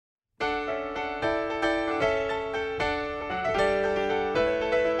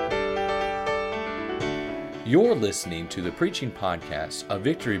You're listening to the preaching podcast of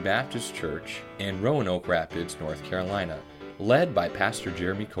Victory Baptist Church in Roanoke Rapids, North Carolina, led by Pastor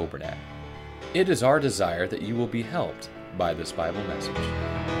Jeremy Coburnack. It is our desire that you will be helped by this Bible message.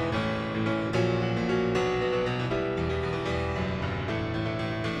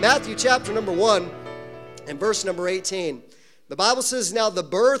 Matthew chapter number 1 and verse number 18. The Bible says, "Now the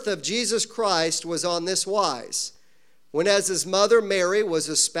birth of Jesus Christ was on this wise, when as his mother Mary was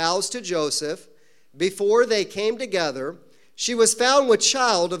espoused to Joseph, before they came together, she was found with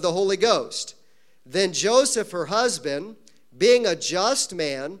child of the Holy Ghost. Then Joseph, her husband, being a just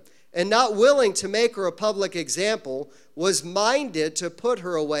man, and not willing to make her a public example, was minded to put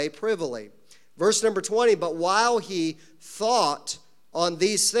her away privily." Verse number 20, "But while he thought on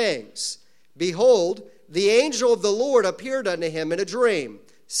these things, behold, the angel of the Lord appeared unto him in a dream,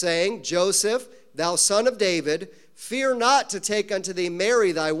 saying, Joseph, thou son of David, fear not to take unto thee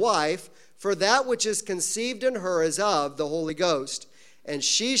Mary thy wife, for that which is conceived in her is of the Holy Ghost. And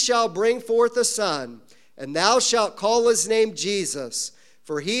she shall bring forth a son, and thou shalt call his name Jesus,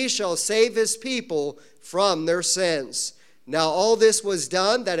 for he shall save his people from their sins. Now all this was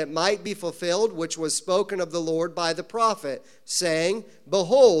done that it might be fulfilled, which was spoken of the Lord by the prophet, saying,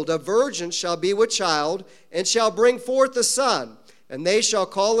 Behold, a virgin shall be with child, and shall bring forth a son, and they shall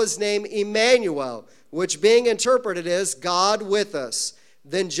call his name Emmanuel, which being interpreted is God with us.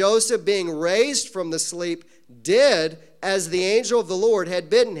 Then Joseph, being raised from the sleep, did as the angel of the Lord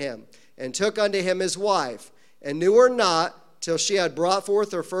had bidden him, and took unto him his wife, and knew her not till she had brought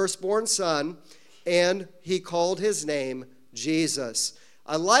forth her firstborn son, and he called his name Jesus."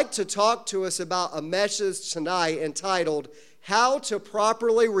 I'd like to talk to us about a message tonight entitled, How to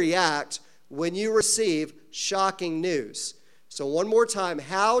Properly React When You Receive Shocking News. So one more time,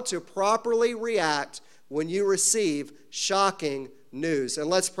 how to properly react when you receive shocking news. And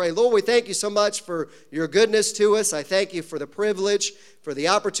let's pray. Lord, we thank you so much for your goodness to us. I thank you for the privilege, for the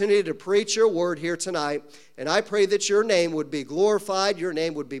opportunity to preach your word here tonight. And I pray that your name would be glorified, your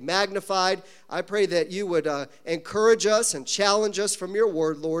name would be magnified. I pray that you would encourage us and challenge us from your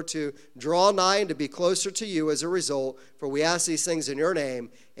word, Lord, to draw nigh and to be closer to you as a result. For we ask these things in your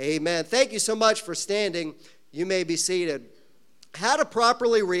name. Amen. Thank you so much for standing. You may be seated. How to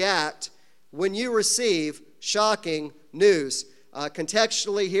properly react when you receive shocking news.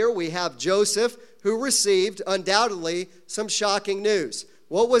 Contextually here, we have Joseph, who received undoubtedly some shocking news.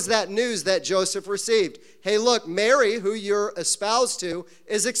 What was that news that Joseph received? Hey, look, Mary, who you're espoused to,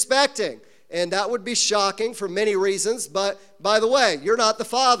 is expecting. And that would be shocking for many reasons. But by the way, you're not the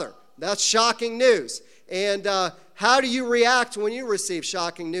father. That's shocking news. And how do you react when you receive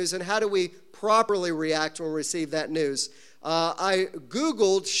shocking news? And how do we properly react when we receive that news? I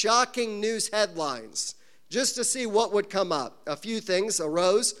Googled shocking news headlines just to see what would come up. A few things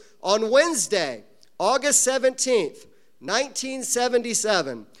arose. On Wednesday, August 17th,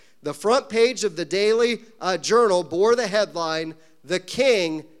 1977, the front page of the Daily Journal bore the headline, "The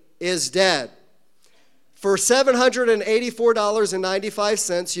King is Dead." For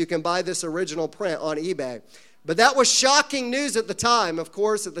 $784.95, you can buy this original print on eBay. But that was shocking news at the time. Of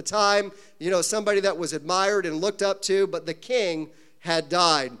course, at the time, somebody that was admired and looked up to, but the king had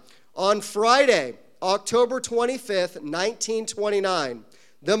died. On Friday, October 25th, 1929,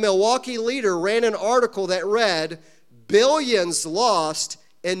 the Milwaukee Leader ran an article that read, "Billions Lost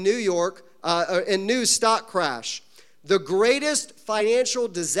in New York in New Stock Crash. The greatest financial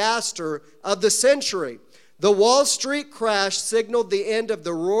disaster of the century. The Wall Street crash signaled the end of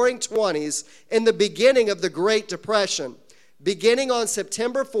the Roaring '20s and the beginning of the Great Depression. Beginning on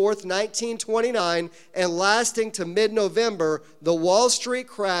September 4th, 1929, and lasting to mid-November, the Wall Street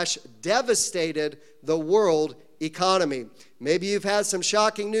crash devastated the world economy." Maybe you've had some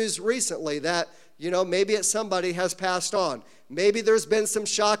shocking news recently that, maybe somebody has passed on. Maybe there's been some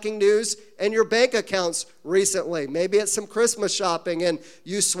shocking news in your bank accounts recently. Maybe it's some Christmas shopping and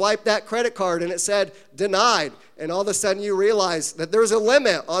you swiped that credit card and it said denied. And all of a sudden you realize that there's a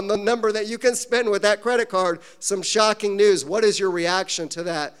limit on the number that you can spend with that credit card. Some shocking news. What is your reaction to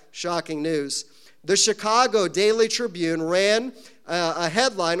that shocking news? The Chicago Daily Tribune ran a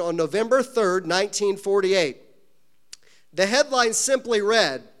headline on November 3rd, 1948. The headline simply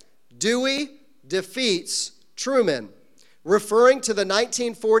read, "Dewey defeats Truman," referring to the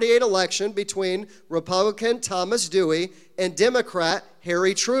 1948 election between Republican Thomas Dewey and Democrat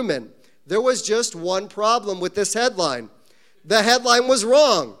Harry Truman. There was just one problem with this headline. The headline was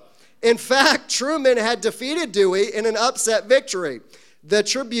wrong. In fact, Truman had defeated Dewey in an upset victory. The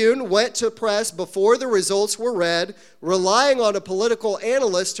Tribune went to press before the results were read, relying on a political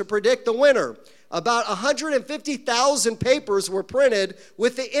analyst to predict the winner. About 150,000 papers were printed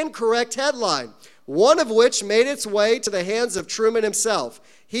with the incorrect headline. one of which made its way to the hands of Truman himself.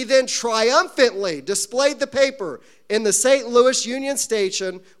 He then triumphantly displayed the paper in the St. Louis Union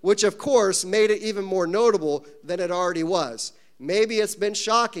Station, which of course made it even more notable than it already was. Maybe it's been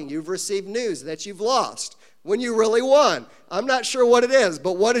shocking. You've received news that you've lost when you really won. I'm not sure what it is,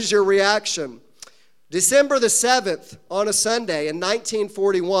 but what is your reaction? December the 7th, on a Sunday in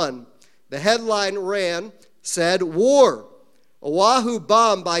 1941, the headline said, "War, Oahu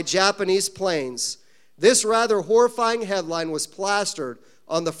bombed by Japanese planes." This rather horrifying headline was plastered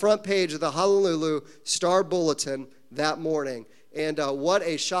on the front page of the Honolulu Star Bulletin that morning. And what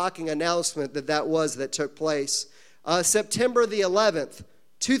a shocking announcement that was that took place. September the 11th,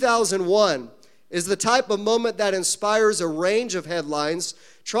 2001, is the type of moment that inspires a range of headlines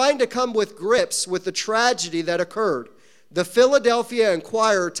trying to come with grips with the tragedy that occurred. The Philadelphia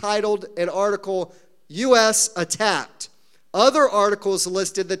Inquirer titled an article, "U.S. Attacked." Other articles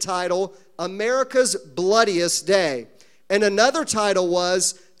listed the title, "America's Bloodiest Day." And another title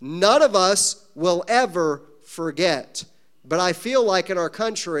was, "None of us will ever forget." But I feel like in our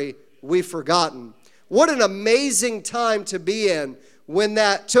country, we've forgotten. What an amazing time to be in when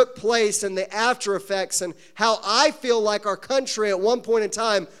that took place and the after effects, and how I feel like our country at one point in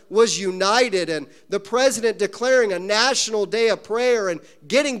time was united, and the president declaring a national day of prayer and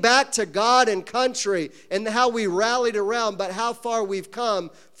getting back to God and country, and how we rallied around, but how far we've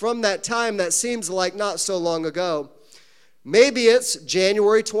come from that time that seems like not so long ago. Maybe it's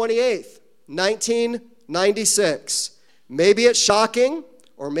January 28th, 1996. Maybe it's shocking,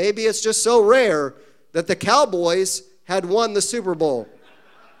 or maybe it's just so rare that the Cowboys had won the Super Bowl.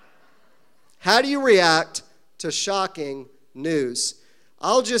 How do you react to shocking news?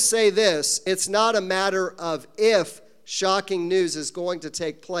 I'll just say this, it's not a matter of if shocking news is going to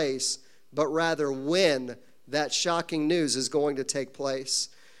take place, but rather when that shocking news is going to take place.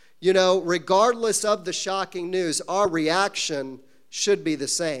 You know, regardless of the shocking news, our reaction should be the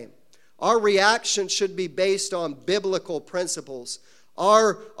same. Our reaction should be based on biblical principles.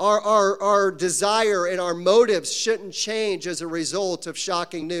 Our desire and our motives shouldn't change as a result of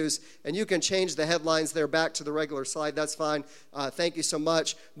shocking news. And you can change the headlines there back to the regular slide. That's fine. Thank you so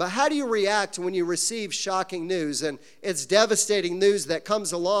much. But how do you react when you receive shocking news? And it's devastating news that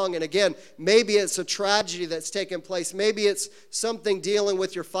comes along. And again, maybe it's a tragedy that's taken place. Maybe it's something dealing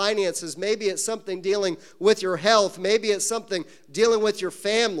with your finances. Maybe it's something dealing with your health. Maybe it's something dealing with your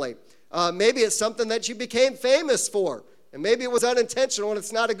family. Maybe it's something that you became famous for. And maybe it was unintentional and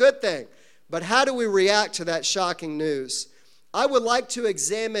it's not a good thing. But how do we react to that shocking news? I would like to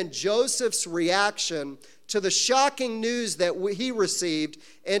examine Joseph's reaction to the shocking news that he received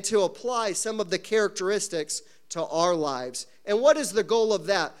and to apply some of the characteristics to our lives. And what is the goal of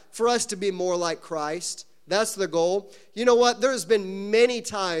that? For us to be more like Christ. That's the goal. You know what? There's been many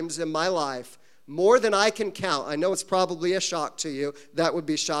times in my life, more than I can count. I know it's probably a shock to you. That would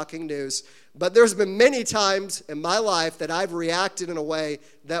be shocking news. But there's been many times in my life that I've reacted in a way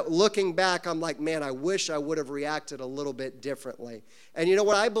that looking back, I'm like, man, I wish I would have reacted a little bit differently. And you know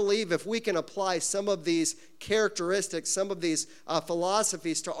what? I believe if we can apply some of these characteristics, some of these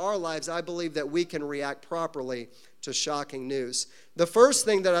philosophies to our lives, I believe that we can react properly to shocking news. The first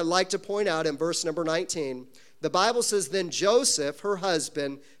thing that I'd like to point out in verse number 19, the Bible says, then Joseph, her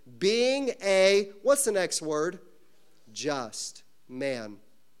husband, being what's the next word? Just man.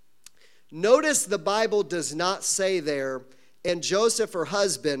 Notice the Bible does not say there, and Joseph, her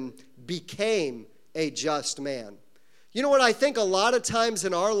husband, became a just man. You know what? I think a lot of times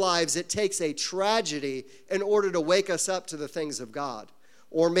in our lives it takes a tragedy in order to wake us up to the things of God.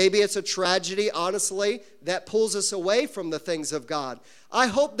 Or maybe it's a tragedy, honestly, that pulls us away from the things of God. I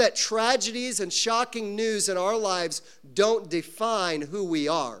hope that tragedies and shocking news in our lives don't define who we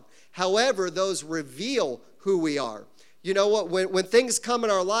are. However, those reveal who we are. You know what? When things come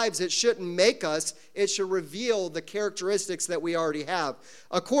in our lives, it shouldn't make us. It should reveal the characteristics that we already have.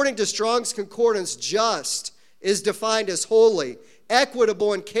 According to Strong's Concordance, just is defined as holy,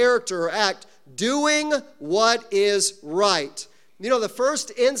 equitable in character or act, doing what is right. You know, the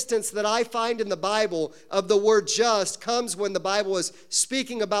first instance that I find in the Bible of the word just comes when the Bible is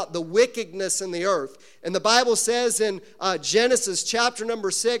speaking about the wickedness in the earth. And the Bible says in Genesis chapter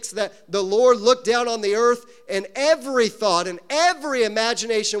number 6 that the Lord looked down on the earth and every thought and every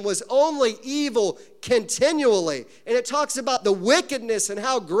imagination was only evil continually. And it talks about the wickedness and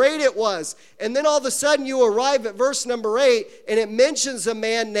how great it was. And then all of a sudden you arrive at verse number 8 and it mentions a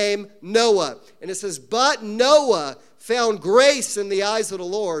man named Noah. And it says, but Noah found grace in the eyes of the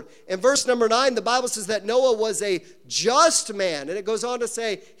Lord. In verse number 9, the Bible says that Noah was a just man. And it goes on to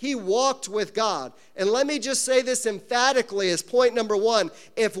say he walked with God. And let me just say this emphatically as point number 1.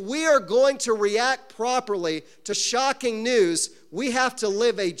 If we are going to react properly to shocking news, we have to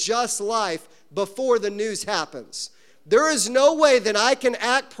live a just life before the news happens. There is no way that I can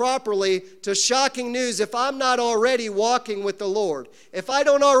act properly to shocking news if I'm not already walking with the Lord. If I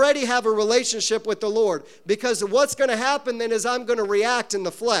don't already have a relationship with the Lord. Because what's going to happen then is I'm going to react in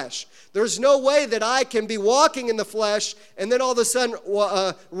the flesh. There's no way that I can be walking in the flesh and then all of a sudden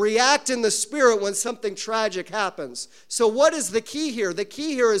react in the spirit when something tragic happens. So what is the key here? The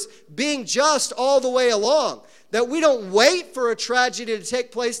key here is being just all the way along. That we don't wait for a tragedy to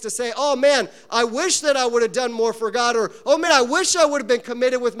take place to say, oh man, I wish that I would have done more for God, or oh man, I wish I would have been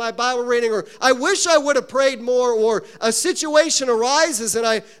committed with my Bible reading, or I wish I would have prayed more, or a situation arises. And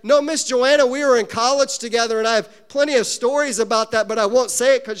I know Miss Joanna, we were in college together, and I have plenty of stories about that, but I won't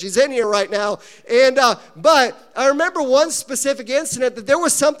say it because she's in here right now. And but I remember one specific incident that there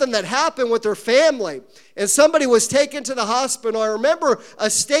was something that happened with her family. And somebody was taken to the hospital. I remember a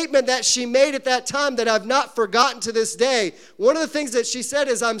statement that she made at that time that I've not forgotten to this day. One of the things that she said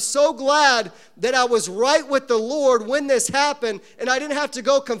is, I'm so glad that I was right with the Lord when this happened, and I didn't have to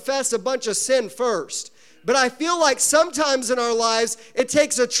go confess a bunch of sin first. But I feel like sometimes in our lives, it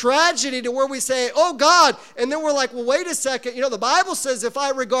takes a tragedy to where we say, oh God, and then we're like, well, wait a second. You know, the Bible says if I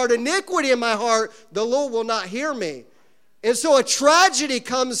regard iniquity in my heart, the Lord will not hear me. And so a tragedy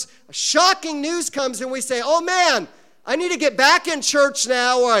comes, shocking news comes, and we say, oh man, I need to get back in church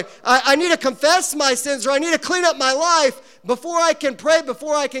now, or I need to confess my sins, or I need to clean up my life before I can pray,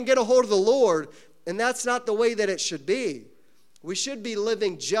 before I can get a hold of the Lord. And that's not the way that it should be. We should be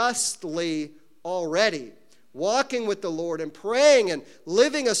living justly already, walking with the Lord and praying and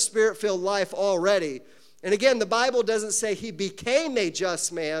living a spirit-filled life already. And again, the Bible doesn't say he became a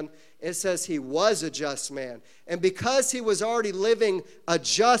just man. It says he was a just man. And because he was already living a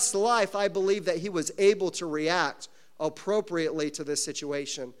just life, I believe that he was able to react appropriately to this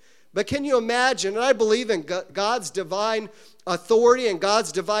situation. But can you imagine, and I believe in God's divine authority and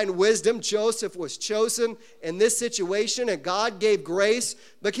God's divine wisdom. Joseph was chosen in this situation, and God gave grace.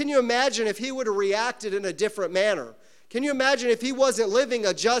 But can you imagine if he would have reacted in a different manner? Can you imagine if he wasn't living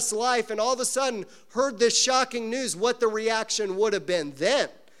a just life and all of a sudden heard this shocking news, what the reaction would have been then?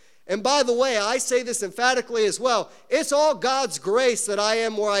 And by the way, I say this emphatically as well. It's all God's grace that I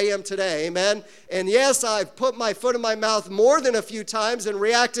am where I am today, amen? And yes, I've put my foot in my mouth more than a few times and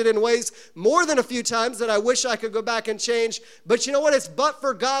reacted in ways more than a few times that I wish I could go back and change. But you know what? It's but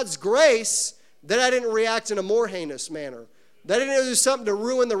for God's grace that I didn't react in a more heinous manner. That I didn't do something to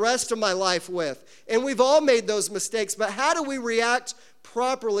ruin the rest of my life with. And we've all made those mistakes. But how do we react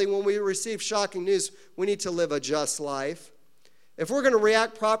properly when we receive shocking news? We need to live a just life. If we're going to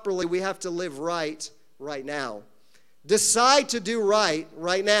react properly, we have to live right now. Decide to do right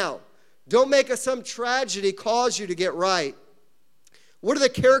now. Don't make some tragedy cause you to get right. What are the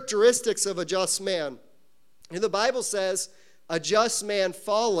characteristics of a just man? And the Bible says, a just man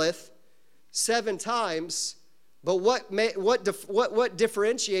falleth 7 times, but what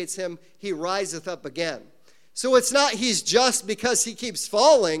differentiates him? He riseth up again. So it's not he's just because he keeps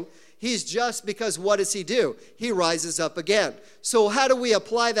falling. He's just because what does he do? He rises up again. So how do we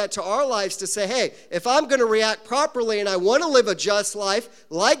apply that to our lives to say, hey, if I'm going to react properly and I want to live a just life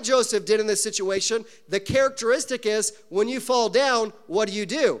like Joseph did in this situation, the characteristic is when you fall down, what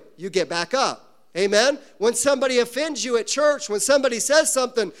do? You get back up. Amen? When somebody offends you at church, when somebody says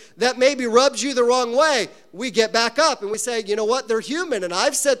something that maybe rubs you the wrong way, we get back up and we say, you know what, they're human, and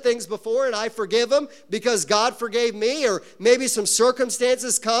I've said things before and I forgive them because God forgave me, or maybe some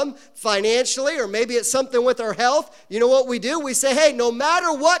circumstances come financially, or maybe it's something with our health. You know what we do? We say, hey, no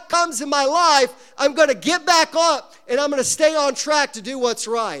matter what comes in my life, I'm going to get back up and I'm going to stay on track to do what's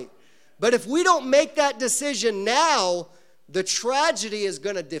right. But if we don't make that decision now, the tragedy is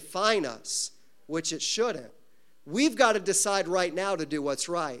going to define us, which it shouldn't. We've got to decide right now to do what's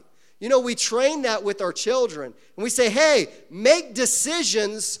right. You know, we train that with our children. And we say, hey, make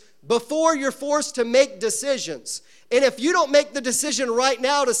decisions before you're forced to make decisions. And if you don't make the decision right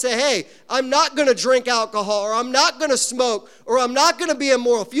now to say, hey, I'm not going to drink alcohol, or I'm not going to smoke, or I'm not going to be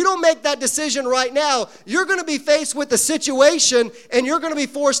immoral, if you don't make that decision right now, you're going to be faced with a situation, and you're going to be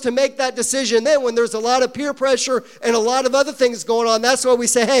forced to make that decision then when there's a lot of peer pressure and a lot of other things going on. That's why we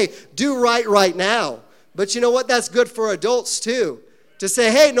say, hey, do right now. But you know what? That's good for adults too. To say,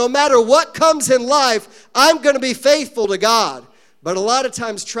 hey, no matter what comes in life, I'm going to be faithful to God. But a lot of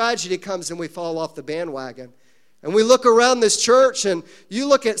times tragedy comes and we fall off the bandwagon. And we look around this church, and you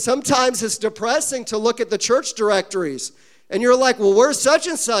look at, sometimes it's depressing to look at the church directories. And you're like, well, we're such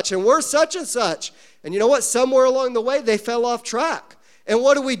and such, and we're such and such. And you know what? Somewhere along the way, they fell off track. And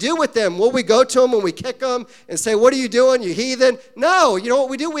what do we do with them? Will we go to them and we kick them and say, what are you doing, you heathen? No, you know what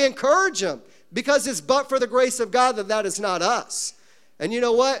we do? We encourage them, because it's but for the grace of God that is not us. And you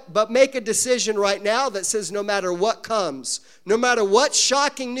know what? But make a decision right now that says no matter what comes, no matter what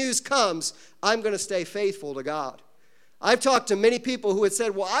shocking news comes, I'm going to stay faithful to God. I've talked to many people who had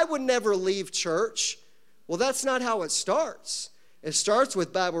said, well, I would never leave church. Well, that's not how it starts. It starts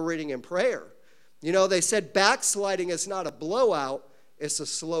with Bible reading and prayer. You know, they said backsliding is not a blowout, it's a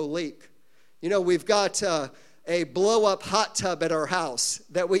slow leak. You know, we've got a blow-up hot tub at our house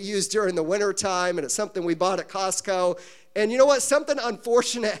that we use during the winter time, and it's something we bought at Costco. And you know what? Something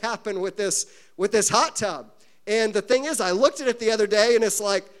unfortunate happened with this hot tub. And the thing is, I looked at it the other day, and it's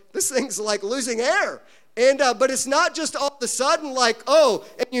like, this thing's like losing air. And but it's not just all of a sudden like, oh,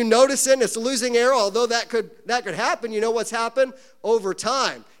 and you notice it and it's losing air, although that could happen. You know what's happened? Over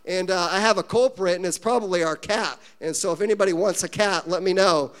time. And I have a culprit, and it's probably our cat. And so if anybody wants a cat, let me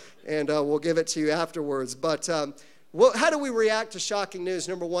know, and we'll give it to you afterwards. But how do we react to shocking news?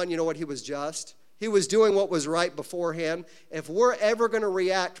 Number one, you know what? He was just. He was doing what was right beforehand. If we're ever going to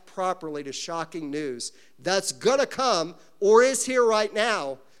react properly to shocking news that's going to come or is here right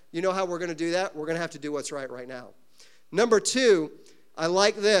now, you know how we're going to do that? We're going to have to do what's right now. Number two, I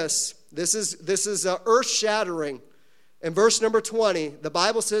like this. This is earth-shattering. In verse number 20, the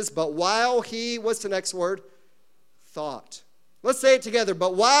Bible says, but while he, what's the next word? Thought. Let's say it together.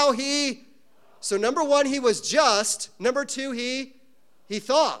 But while he, so number one, he was just. Number two, he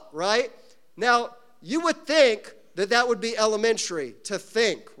thought, right? Now, you would think that would be elementary, to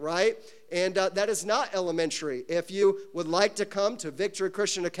think, right? And that is not elementary. If you would like to come to Victory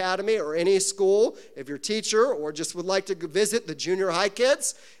Christian Academy or any school, if you're a teacher or just would like to visit the junior high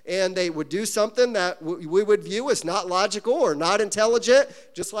kids, and they would do something that we would view as not logical or not intelligent,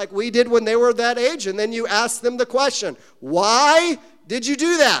 just like we did when they were that age, and then you ask them the question, why did you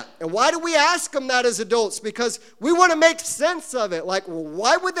do that? And why do we ask them that as adults? Because we want to make sense of it. Like, well,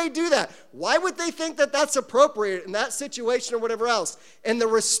 why would they do that? Why would they think that that's appropriate in that situation or whatever else? And the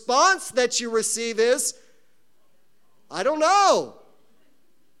response that you receive is, I don't know.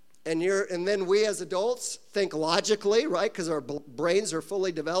 And then we as adults think logically, right? Because our brains are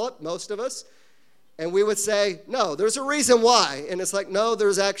fully developed, most of us. And we would say, no, there's a reason why. And it's like, no,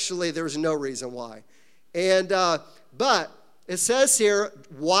 there's no reason why. And, but it says here,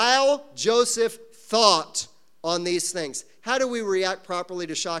 while Joseph thought on these things. How do we react properly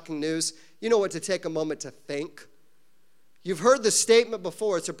to shocking news? You know what? To take a moment to think. You've heard the statement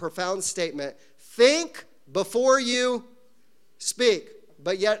before. It's a profound statement. Think before you speak.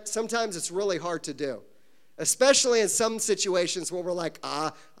 But yet, sometimes it's really hard to do. Especially in some situations where we're like,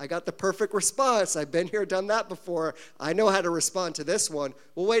 I got the perfect response. I've been here, done that before. I know how to respond to this one.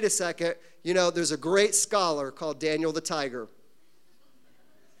 Well, wait a second. You know, there's a great scholar called Daniel the Tiger.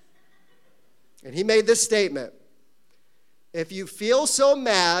 And he made this statement. If you feel so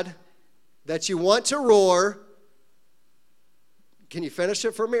mad that you want to roar, can you finish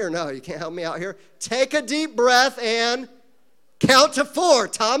it for me or no? You can't help me out here. Take a deep breath and count to 4.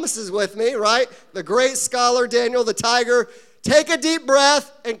 Thomas is with me, right? The great scholar, Daniel the Tiger. Take a deep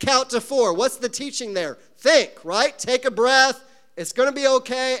breath and count to 4. What's the teaching there? Think, right? Take a breath. It's going to be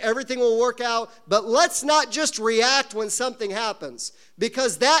okay. Everything will work out. But let's not just react when something happens,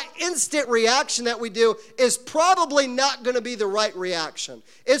 because that instant reaction that we do is probably not going to be the right reaction.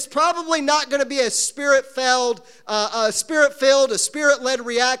 It's probably not going to be a spirit-filled, a spirit-led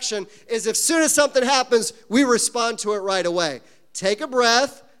reaction, is as soon as something happens, we respond to it right away. Take a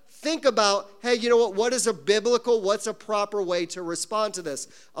breath. Think about, hey, you know what is what's a proper way to respond to this?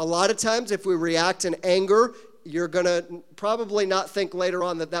 A lot of times if we react in anger, you're going to probably not think later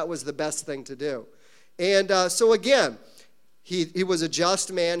on that was the best thing to do. And so again, he was a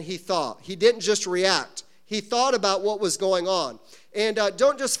just man. He thought. He didn't just react. He thought about what was going on. And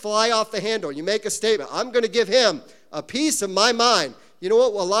don't just fly off the handle. You make a statement. I'm going to give him a piece of my mind. You know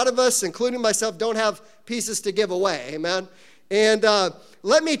what? Well, a lot of us, including myself, don't have pieces to give away. Amen? And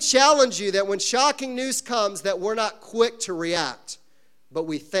let me challenge you that when shocking news comes, that we're not quick to react, but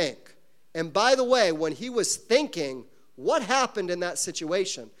we think. And by the way, when he was thinking, what happened in that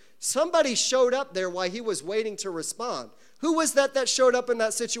situation? Somebody showed up there while he was waiting to respond. Who was that showed up in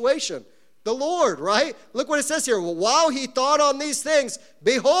that situation? The Lord, right? Look what it says here. Well, while he thought on these things,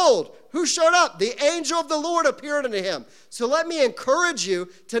 behold, who showed up? The angel of the Lord appeared unto him. So let me encourage you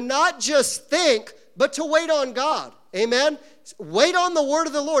to not just think, but to wait on God. Amen? wait on the word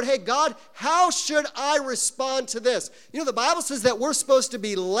of the Lord. Hey, God, how should I respond to this? You know, the Bible says that we're supposed to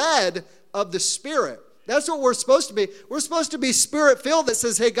be led of the Spirit. That's what we're supposed to be. We're supposed to be Spirit-filled that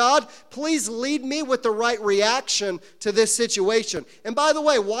says, hey, God, please lead me with the right reaction to this situation. And by the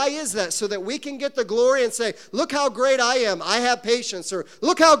way, why is that? So that we can get the glory and say, look how great I am. I have patience. Or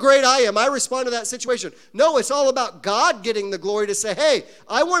look how great I am. I respond to that situation. No, it's all about God getting the glory to say, hey,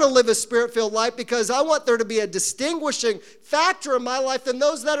 I want to live a Spirit-filled life because I want there to be a distinguishing factor in my life than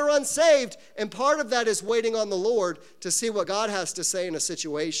those that are unsaved. And part of that is waiting on the Lord to see what God has to say in a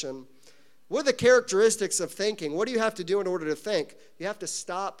situation. What are the characteristics of thinking? What do you have to do in order to think? You have to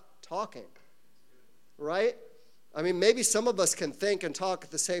stop talking, right? I mean, maybe some of us can think and talk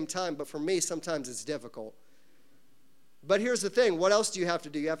at the same time, but for me, sometimes it's difficult. But here's the thing. What else do you have to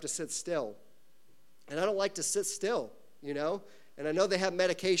do? You have to sit still. And I don't like to sit still, you know? And I know they have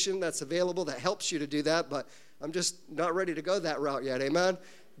medication that's available that helps you to do that, but I'm just not ready to go that route yet, amen?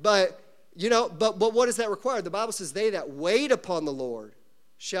 But, you know, but what does that require? The Bible says, they that wait upon the Lord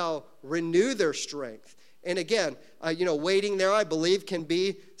shall renew their strength. And again, waiting there, I believe, can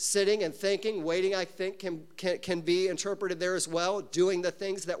be sitting and thinking. Waiting, I think, can be interpreted there as well, doing the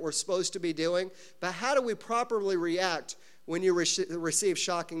things that we're supposed to be doing. But how do we properly react when you receive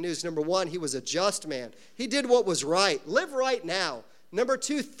shocking news? Number one, he was a just man. He did what was right. Live right now. Number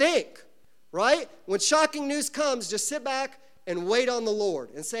two, think, right? When shocking news comes, just sit back and wait on the Lord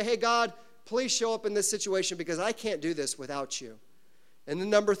and say, hey, God, please show up in this situation because I can't do this without you. And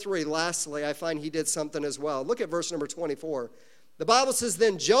then number three, lastly, I find he did something as well. Look at verse number 24. The Bible says,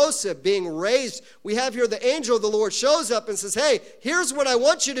 then Joseph being raised, we have here the angel of the Lord shows up and says, hey, here's what I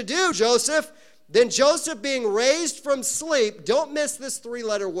want you to do, Joseph. Then Joseph being raised from sleep, don't miss this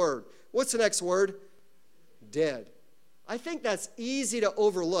three-letter word. What's the next word? Dead. I think that's easy to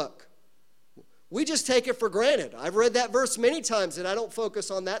overlook. We just take it for granted. I've read that verse many times and I don't focus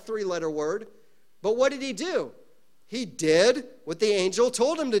on that three-letter word. But what did he do? He did what the angel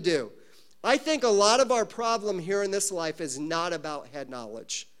told him to do. I think a lot of our problem here in this life is not about head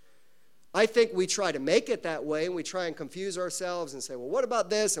knowledge. I think we try to make it that way, and we try and confuse ourselves and say, well, what about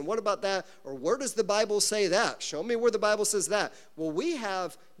this and what about that? Or where does the Bible say that? Show me where the Bible says that. Well, we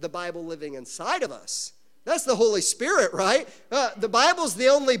have the Bible living inside of us. That's the Holy Spirit, right? The Bible's the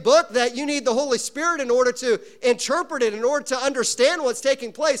only book that you need the Holy Spirit in order to interpret it, in order to understand what's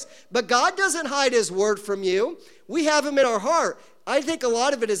taking place. But God doesn't hide his word from you. We have him in our heart. I think a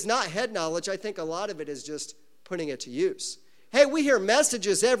lot of it is not head knowledge. I think a lot of it is just putting it to use. Hey, we hear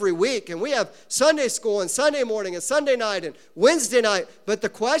messages every week, and we have Sunday school and Sunday morning and Sunday night and Wednesday night. But the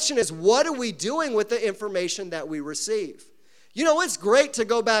question is, what are we doing with the information that we receive? You know, it's great to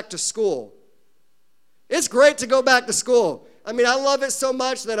go back to school. It's great to go back to school. I mean, I love it so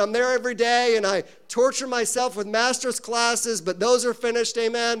much that I'm there every day, and I torture myself with master's classes, but those are finished,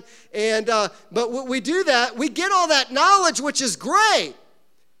 amen? And but we do that. We get all that knowledge, which is great.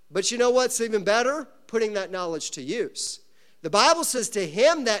 But you know what's even better? Putting that knowledge to use. The Bible says, to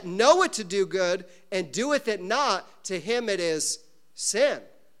him that knoweth to do good and doeth it not, to him it is sin,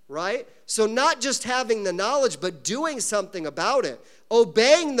 right? So not just having the knowledge, but doing something about it.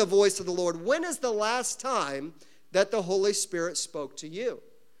 Obeying the voice of the Lord. When is the last time that the Holy Spirit spoke to you?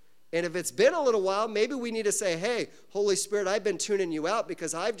 And if it's been a little while, maybe we need to say, hey, Holy Spirit, I've been tuning you out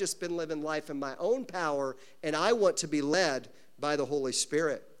because I've just been living life in my own power, and I want to be led by the Holy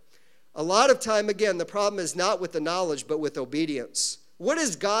Spirit. A lot of time, again, the problem is not with the knowledge, but with obedience. What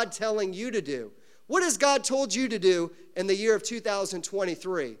is God telling you to do? What has God told you to do in the year of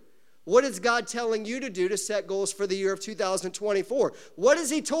 2023? What is God telling you to do to set goals for the year of 2024? What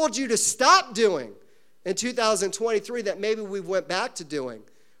has he told you to stop doing in 2023 that maybe we went back to doing?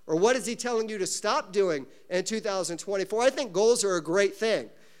 Or what is he telling you to stop doing in 2024? I think goals are a great thing.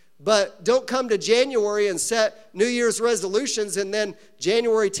 But don't come to January and set New Year's resolutions, and then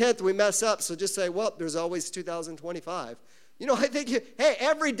January 10th we mess up. So just say, well, there's always 2025. You know, I think, hey,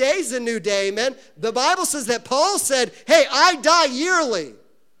 every day's a new day, man. The Bible says that Paul said, hey, I die yearly.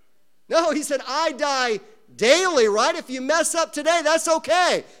 No, he said, I die daily, right? If you mess up today, that's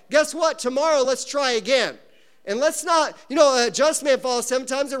okay. Guess what? Tomorrow, let's try again. And let's not, a just man falls 7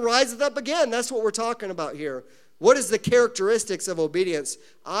 times and riseth up again. That's what we're talking about here. What is the characteristics of obedience?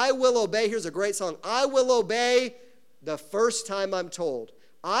 I will obey. Here's a great song. I will obey the first time I'm told.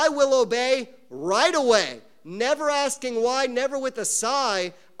 I will obey right away. Never asking why, never with a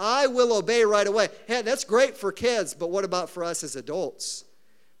sigh. I will obey right away. Hey, that's great for kids, but what about for us as adults?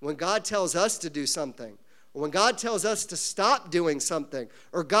 When God tells us to do something, or when God tells us to stop doing something,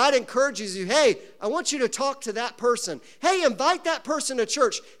 or God encourages you, hey, I want you to talk to that person. Hey, invite that person to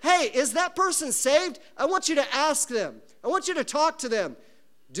church. Hey, is that person saved? I want you to ask them. I want you to talk to them.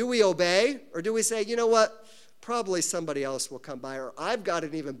 Do we obey, or do we say, you know what? Probably somebody else will come by, or I've got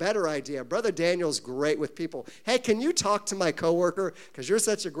an even better idea. Brother Daniel's great with people. Hey, can you talk to my coworker? Because you're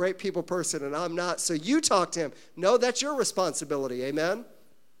such a great people person and I'm not, so you talk to him. No, that's your responsibility, amen?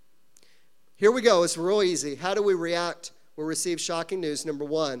 Here we go, it's real easy. How do we react when we receive shocking news? Number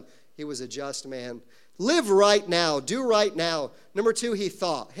one, he was a just man. Live right now, do right now. Number two, he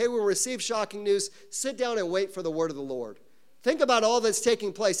thought. Hey, when we receive shocking news, sit down and wait for the word of the Lord. Think about all that's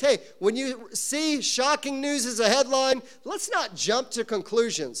taking place. Hey, when you see shocking news as a headline, let's not jump to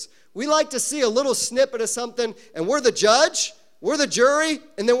conclusions. We like to see a little snippet of something, and we're the judge, we're the jury,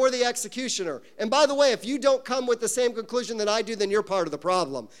 and then we're the executioner. And by the way, if you don't come with the same conclusion that I do, then you're part of the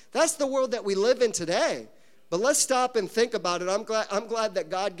problem. That's the world that we live in today. But let's stop and think about it. I'm glad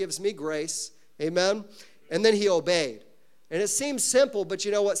that God gives me grace. Amen? And then he obeyed. And it seems simple, but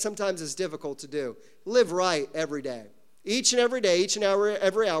you know what? Sometimes it's difficult to do. Live right every day. Each and every day, each and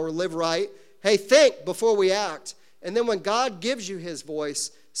every hour, live right. Hey, think before we act. And then when God gives you his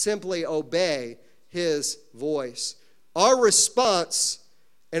voice, simply obey his voice. Our response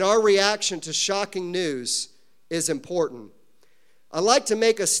and our reaction to shocking news is important. I like to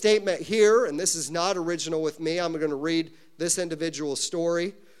make a statement here, and this is not original with me. I'm going to read this individual's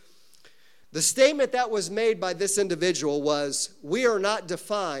story. The statement that was made by this individual was, we are not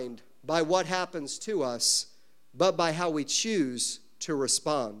defined by what happens to us, but by how we choose to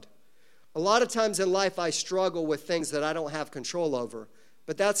respond. A lot of times in life I struggle with things that I don't have control over,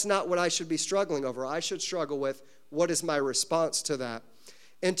 but that's not what I should be struggling over. I should struggle with what is my response to that.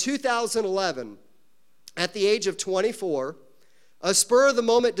 In 2011, at the age of 24, a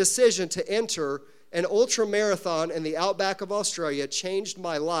spur-of-the-moment decision to enter an ultra-marathon in the outback of Australia changed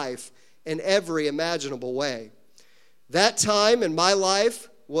my life in every imaginable way. That time in my life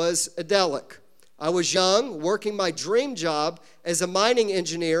was idyllic. I was young, working my dream job as a mining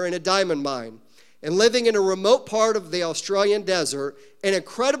engineer in a diamond mine, and living in a remote part of the Australian desert, an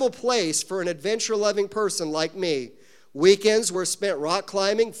incredible place for an adventure-loving person like me. Weekends were spent rock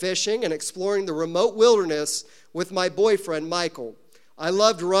climbing, fishing, and exploring the remote wilderness with my boyfriend, Michael. I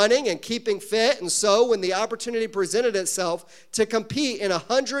loved running and keeping fit, and so when the opportunity presented itself to compete in a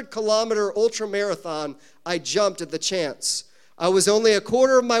 100-kilometer ultramarathon, I jumped at the chance. I was only a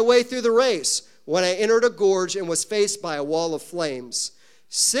quarter of my way through the race when I entered a gorge and was faced by a wall of flames.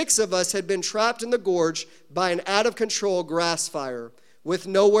 6 of us had been trapped in the gorge by an out-of-control grass fire with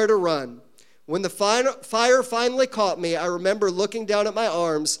nowhere to run. When the fire finally caught me, I remember looking down at my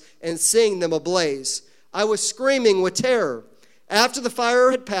arms and seeing them ablaze. I was screaming with terror. After the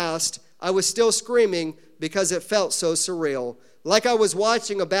fire had passed, I was still screaming because it felt so surreal, like I was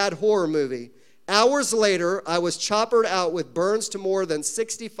watching a bad horror movie. Hours later, I was choppered out with burns to more than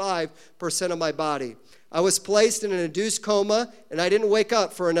 65% of my body. I was placed in an induced coma, and I didn't wake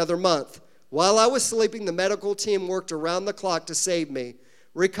up for another month. While I was sleeping, the medical team worked around the clock to save me.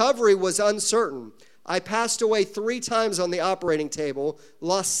 Recovery was uncertain. I passed away 3 times on the operating table,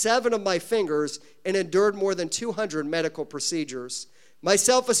 lost 7 of my fingers, and endured more than 200 medical procedures. My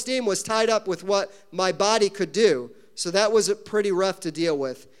self-esteem was tied up with what my body could do, so that was pretty rough to deal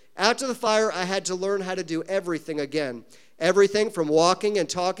with. After the fire, I had to learn how to do everything again. Everything from walking and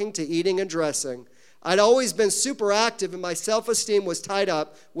talking to eating and dressing. I'd always been super active, and my self-esteem was tied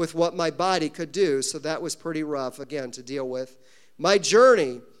up with what my body could do, so that was pretty rough, again, to deal with. My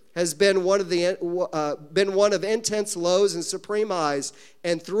journey has been one of intense lows and supreme highs,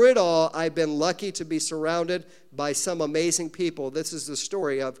 and through it all, I've been lucky to be surrounded by some amazing people. This is the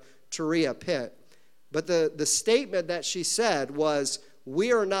story of Turia Pitt. But the statement that she said was,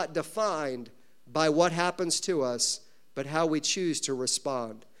 we are not defined by what happens to us, but how we choose to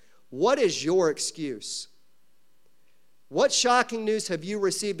respond. What is your excuse? What shocking news have you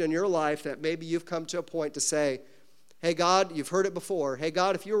received in your life that maybe you've come to a point to say, hey, God, you've heard it before. Hey,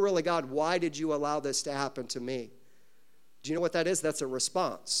 God, if you're really God, why did you allow this to happen to me? Do you know what that is? That's a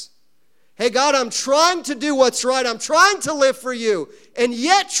response. Hey, God, I'm trying to do what's right. I'm trying to live for you, and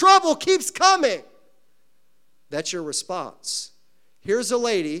yet trouble keeps coming. That's your response. Here's a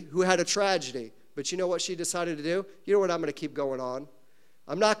lady who had a tragedy, but you know what she decided to do? You know what? I'm going to keep going on.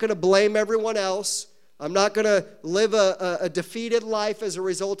 I'm not going to blame everyone else. I'm not going to live a defeated life as a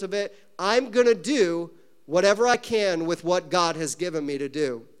result of it. I'm going to do whatever I can with what God has given me to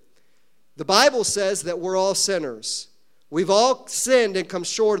do. The Bible says that we're all sinners. We've all sinned and come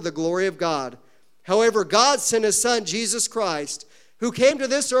short of the glory of God. However, God sent his Son, Jesus Christ, who came to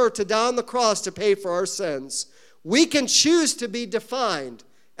this earth to die on the cross to pay for our sins. We can choose to be defined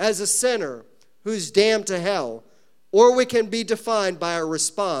as a sinner who's damned to hell, or we can be defined by our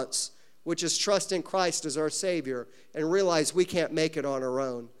response which is trust in Christ as our Savior and realize we can't make it on our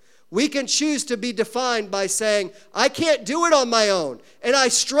own. We can choose to be defined by saying, I can't do it on my own, and I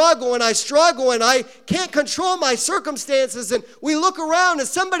struggle, and I can't control my circumstances, and we look around and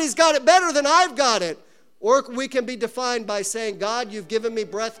somebody's got it better than I've got it. Or we can be defined by saying, God, you've given me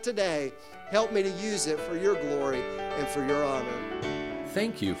breath today. Help me to use it for your glory and for your honor.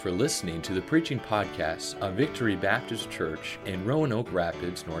 Thank you for listening to the preaching podcast of Victory Baptist Church in Roanoke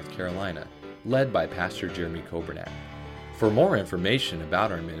Rapids, North Carolina, led by Pastor Jeremy Coburnack. For more information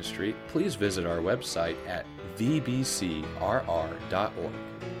about our ministry, please visit our website at vbcrr.org.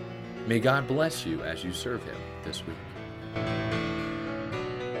 May God bless you as you serve Him this week.